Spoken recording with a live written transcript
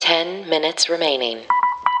10 minutes remaining.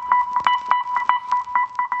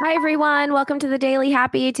 Hi, everyone. Welcome to the Daily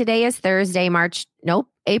Happy. Today is Thursday,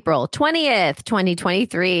 April 20th,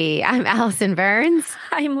 2023. I'm Allison Burns.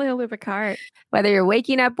 I'm Lulu Picard. Whether you're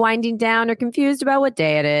waking up, winding down, or confused about what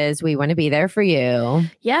day it is, we want to be there for you.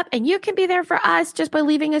 Yep. And you can be there for us just by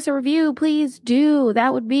leaving us a review. Please do.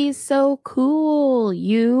 That would be so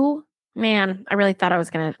cool. Man, I really thought I was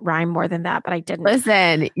going to rhyme more than that, but I didn't.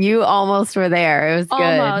 Listen, you almost were there. It was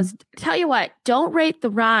good. Almost. Tell you what, don't rate the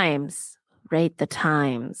rhymes, rate the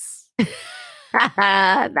times.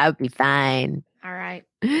 That would be fine. All right.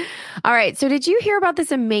 All right. So did you hear about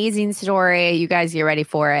this amazing story? You guys get ready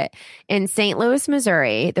for it. In St. Louis,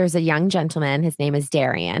 Missouri, there's a young gentleman. His name is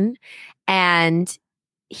Darian. And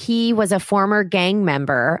he was a former gang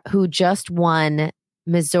member who just won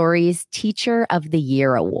Missouri's Teacher of the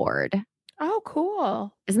Year award. Oh,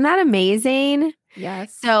 cool. Isn't that amazing?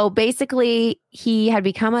 Yes. So basically, he had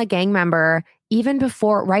become a gang member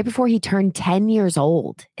right before he turned 10 years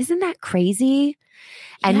old. Isn't that crazy?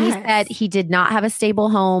 And He said he did not have a stable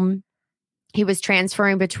home. He was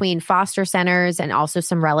transferring between foster centers and also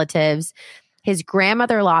some relatives. His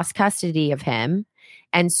grandmother lost custody of him.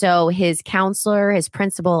 And so his counselor, his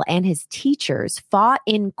principal, and his teachers fought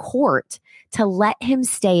in court to let him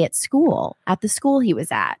stay at the school he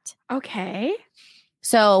was at. Okay.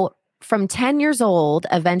 So from 10 years old,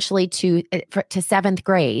 eventually to 7th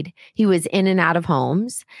grade, he was in and out of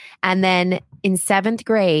homes. And then in 7th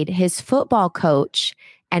grade, his football coach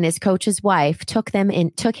and his coach's wife took him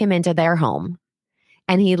into their home.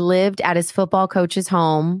 And he lived at his football coach's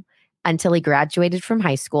home until he graduated from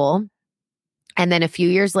high school. And then a few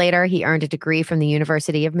years later, he earned a degree from the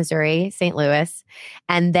University of Missouri, St. Louis.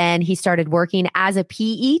 And then he started working as a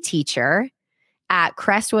PE teacher at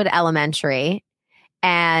Crestwood Elementary.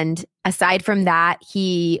 And aside from that,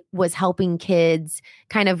 he was helping kids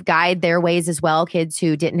kind of guide their ways as well, kids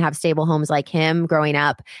who didn't have stable homes like him growing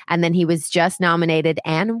up. And then he was just nominated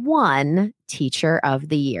and won Teacher of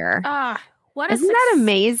the Year. Isn't that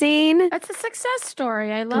amazing? That's a success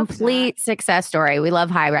story. I love Complete success story. We love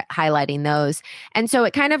highlighting those. And so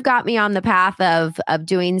it kind of got me on the path of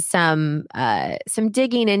doing some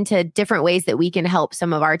digging into different ways that we can help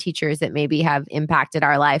some of our teachers that maybe have impacted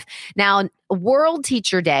our life. Now, World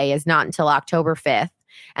Teacher Day is not until October 5th,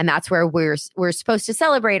 and that's where we're supposed to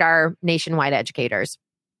celebrate our nationwide educators.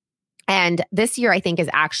 And this year, I think, is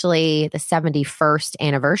actually the 71st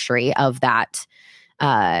anniversary of that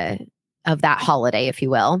holiday, if you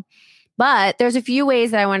will. But there's a few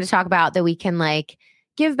ways that I want to talk about that we can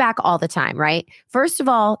give back all the time, right? First of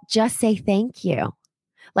all, just say thank you.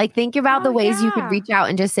 Think about the ways you could reach out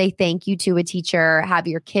and just say thank you to a teacher, have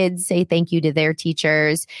your kids say thank you to their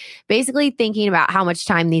teachers. Basically thinking about how much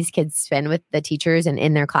time these kids spend with the teachers and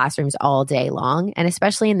in their classrooms all day long. And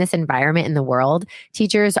especially in this environment in the world,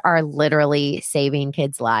 teachers are literally saving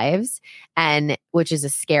kids' lives, and which is a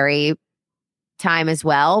scary time as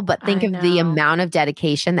well. But think of the amount of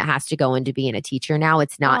dedication that has to go into being a teacher now.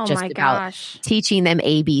 It's not just about teaching them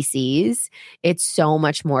ABCs. It's so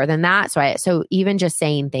much more than that. So even just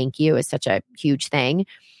saying thank you is such a huge thing.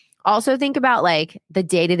 Also think about the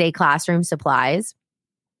day-to-day classroom supplies,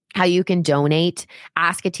 how you can donate,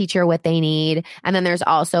 ask a teacher what they need. And then there's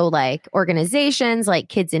also organizations like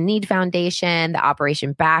Kids in Need Foundation, the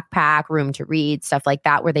Operation Backpack, Room to Read, stuff like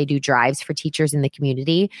that, where they do drives for teachers in the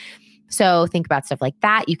community. So think about stuff like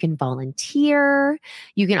that. You can volunteer.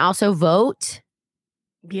 You can also vote.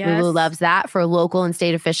 Yes. Lulu loves that, for local and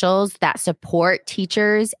state officials that support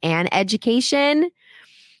teachers and education.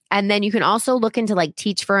 And then you can also look into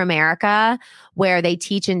Teach for America, where they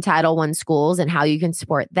teach in Title I schools and how you can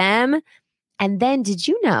support them. And then did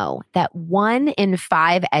you know that 1 in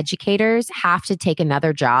 5 educators have to take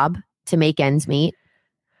another job to make ends meet?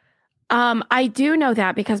 I do know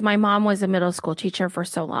that because my mom was a middle school teacher for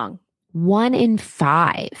so long. 1 in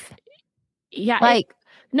 5. Yeah.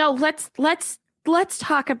 Let's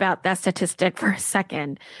talk about that statistic for a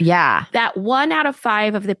second. Yeah. That 1 out of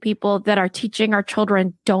 5 of the people that are teaching our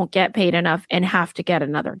children don't get paid enough and have to get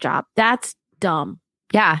another job. That's dumb.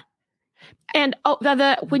 Yeah. And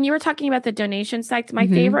when you were talking about the donation sites, my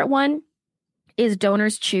favorite one is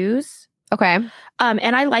Donors Choose. Okay.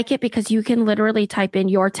 And I like it because you can literally type in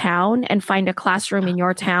your town and find a classroom in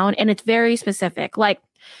your town. And it's very specific.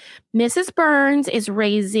 Mrs. Burns is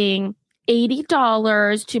raising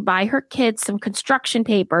 $80 to buy her kids some construction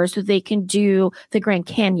paper so they can do the Grand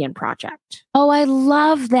Canyon project. Oh, I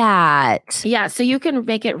love that. Yeah, so you can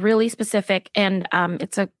make it really specific, and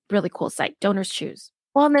it's a really cool site. Donors Choose.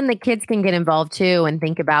 Well, and then the kids can get involved too and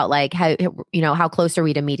think about like how close are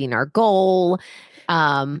we to meeting our goal?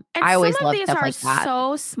 I always some of love these stuff are like that.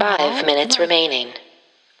 so small. 5 minutes remaining.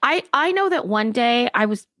 I know that one day I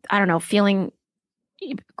was, I don't know, feeling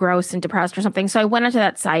gross and depressed or something. So I went onto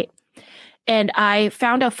that site and I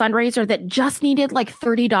found a fundraiser that just needed like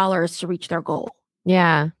 $30 to reach their goal.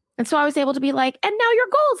 Yeah. And so I was able to be like, and now your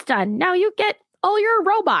goal's done. Now you get all your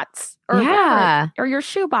robots or whatever, or your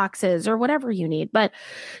shoe boxes or whatever you need. But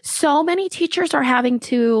so many teachers are having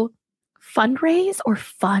to fundraise or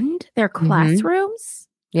fund their classrooms.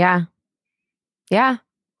 Yeah. Yeah.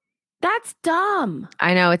 That's dumb.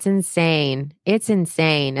 I know. It's insane. It's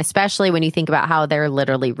insane, especially when you think about how they're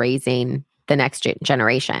literally raising the next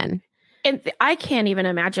generation. And I can't even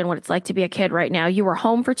imagine what it's like to be a kid right now. You were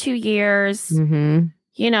home for 2 years.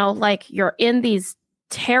 You know, like you're in these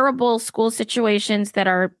terrible school situations that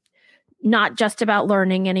are not just about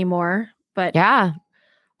learning anymore, but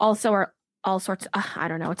also are all sorts. I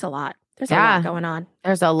don't know. It's a lot. There's a lot going on.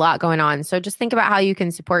 There's a lot going on. So just think about how you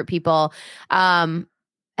can support people.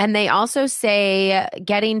 And they also say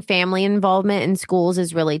getting family involvement in schools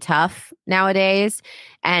is really tough nowadays.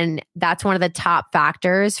 And that's one of the top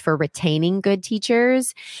factors for retaining good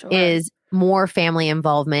teachers is more family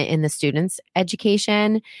involvement in the students'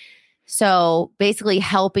 education. So basically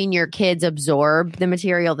helping your kids absorb the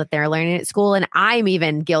material that they're learning at school. And I'm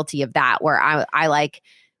even guilty of that where I like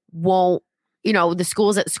won't, you know, the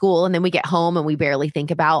school's at school and then we get home and we barely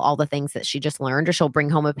think about all the things that she just learned, or she'll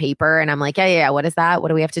bring home a paper and I'm like, yeah, what is that? What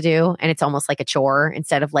do we have to do? And it's almost like a chore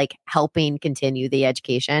instead of like helping continue the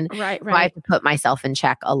education. Right. So I have to put myself in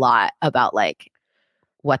check a lot about like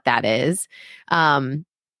what that is.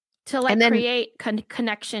 To like create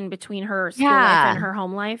connection between her school life and her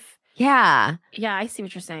home life. Yeah. Yeah, I see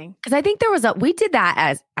what you're saying. Because I think we did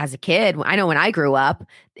that as a kid. I know when I grew up,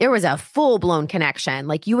 there was a full-blown connection.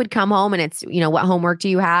 Like you would come home and it's, you know, what homework do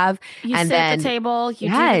you have? You sit at the table, you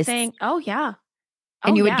do the thing. Oh, yeah.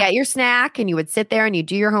 And you would get your snack and you would sit there and you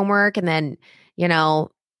do your homework. And then, you know,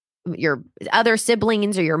 your other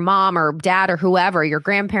siblings or your mom or dad or whoever, your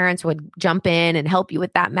grandparents would jump in and help you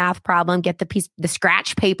with that math problem, get the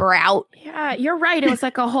scratch paper out. Yeah, you're right. It was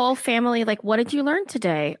like a whole family. Like, what did you learn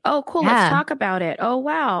today? Oh, cool. Let's talk about it. Oh,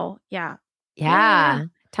 wow. Yeah.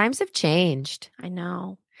 Times have changed. I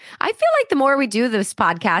know. I feel like the more we do this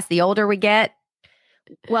podcast, the older we get.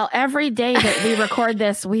 Well, every day that we record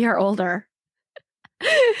this, we are older.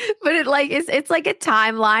 But it's like a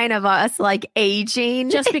timeline of us like aging,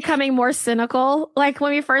 just becoming more cynical. Like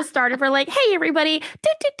when we first started, we're like, "Hey, everybody,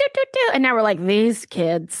 and now we're like, "These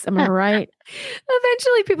kids." Am I right?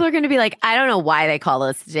 Eventually, people are going to be like, "I don't know why they call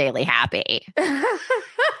us Daily Happy."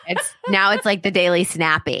 It's like the Daily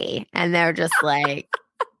Snappy, and they're just like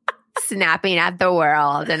snapping at the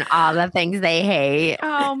world and all the things they hate.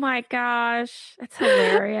 Oh my gosh, that's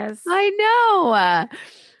hilarious! I know.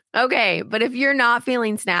 Okay, but if you're not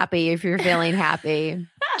feeling snappy, if you're feeling happy,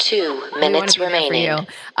 2 minutes remaining.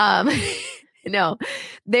 No,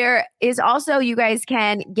 there is also, you guys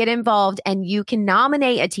can get involved and you can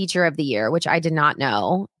nominate a teacher of the year, which I did not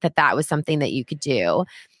know that was something that you could do.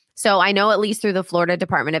 So I know at least through the Florida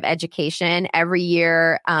Department of Education, every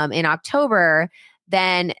year in October,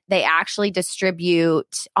 then they actually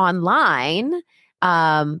distribute online.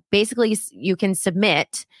 Basically, you can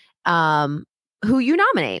submit who you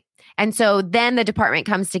nominate. And so then the department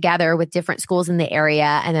comes together with different schools in the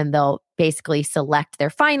area, and then they'll basically select their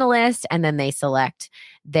finalist, and then they select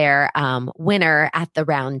their winner at the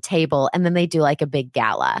round table, and then they do like a big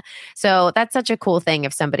gala. So that's such a cool thing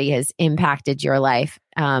if somebody has impacted your life.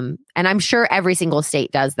 And I'm sure every single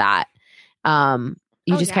state does that.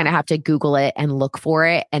 You just kind of have to Google it and look for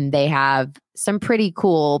it. And they have some pretty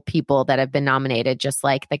cool people that have been nominated, just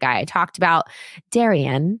like the guy I talked about,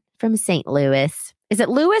 Darian from St. Louis. Is it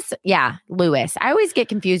Louis? Yeah, Louis. I always get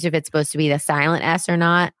confused if it's supposed to be the silent S or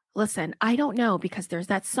not. Listen, I don't know because there's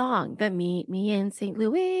that song, the Meet Me in St.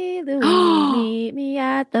 Louis, meet me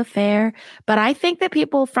at the fair. But I think that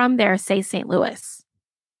people from there say St. Louis.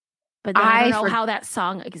 But then I don't know how that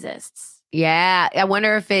song exists. Yeah, I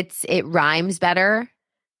wonder if it rhymes better.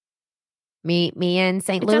 Meet me in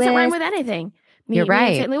St. Louis. It doesn't rhyme with anything. You're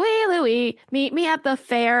right. St. Louis, meet me at the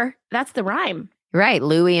fair. That's the rhyme. Right.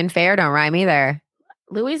 Louis and fair don't rhyme either.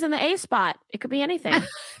 Louis in the A spot. It could be anything.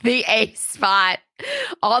 The A spot.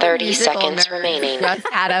 All 30 seconds remaining. Just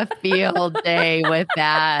had a field day with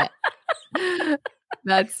that.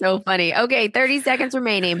 That's so funny. Okay, 30 seconds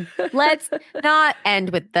remaining. Let's not end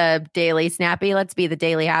with the Daily Snappy. Let's be the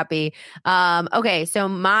Daily Happy. Okay, so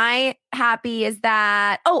my happy is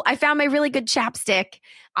that, I found my really good chapstick.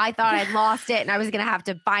 I thought I'd lost it and I was going to have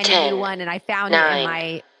to find 10, a new one, and I found 9, it in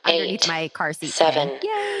my underneath my car seat. 7,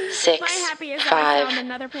 Yay. 6, My happy is that I 5, found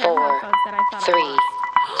another pair 4, of headphones that I thought I 3,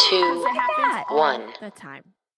 lost. 2, Because it happens all 1. the time.